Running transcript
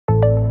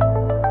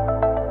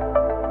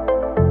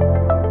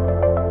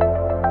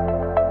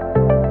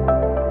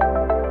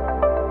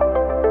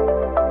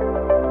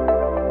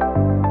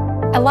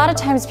lot of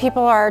times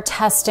people are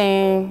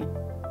testing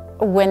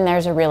when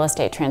there's a real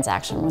estate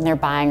transaction, when they're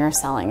buying or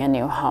selling a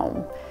new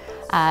home.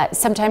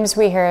 Sometimes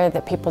we hear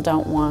that people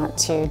don't want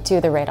to do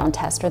the radon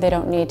test, or they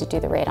don't need to do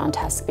the radon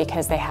test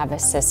because they have a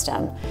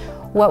system.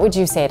 What would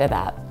you say to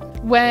that?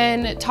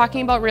 When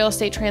talking about real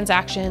estate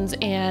transactions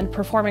and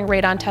performing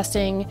radon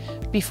testing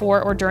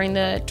before or during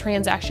the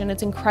transaction,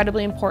 it's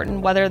incredibly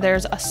important, whether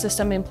there's a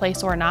system in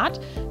place or not,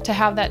 to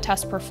have that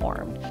test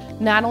performed.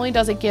 Not only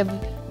does it give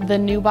the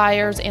new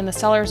buyers and the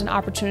sellers an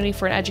opportunity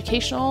for an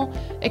educational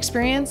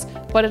experience,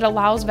 but it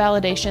allows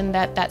validation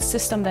that that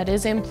system that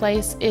is in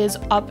place is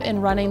up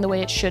and running the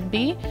way it should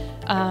be,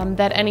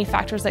 that any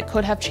factors that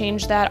could have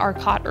changed that are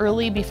caught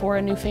early before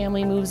a new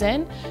family moves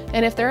in.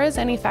 And if there is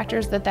any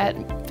factors that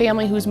that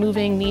family who's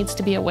moving needs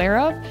to be aware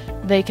of,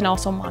 they can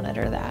also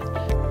monitor that.